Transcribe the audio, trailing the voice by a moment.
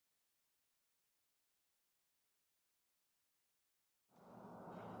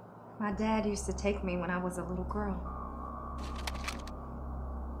My dad used to take me when I was a little girl.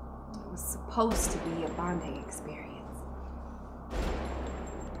 It was supposed to be a bonding experience.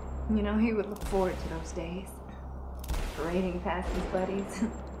 You know, he would look forward to those days, parading past his buddies.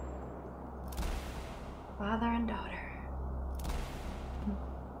 Father and daughter.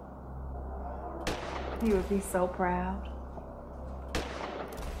 He would be so proud.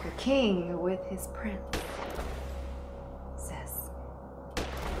 The king with his princess.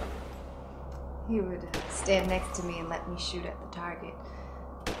 He would stand next to me and let me shoot at the target.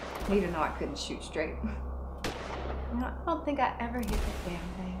 Even though I couldn't shoot straight. You know, I don't think I ever hit that damn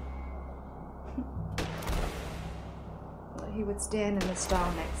thing. Well, he would stand in the stall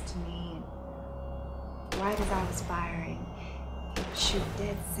next to me, and right as I was firing, he would shoot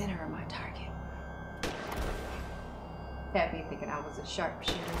dead center of my target. Had me thinking I was a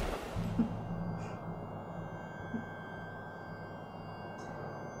sharpshooter.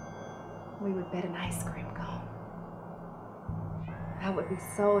 We would bet an ice cream cone. I would be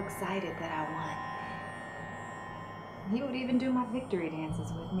so excited that I won. He would even do my victory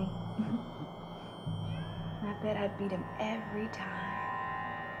dances with me. I bet I'd beat him every time.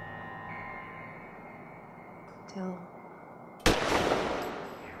 Till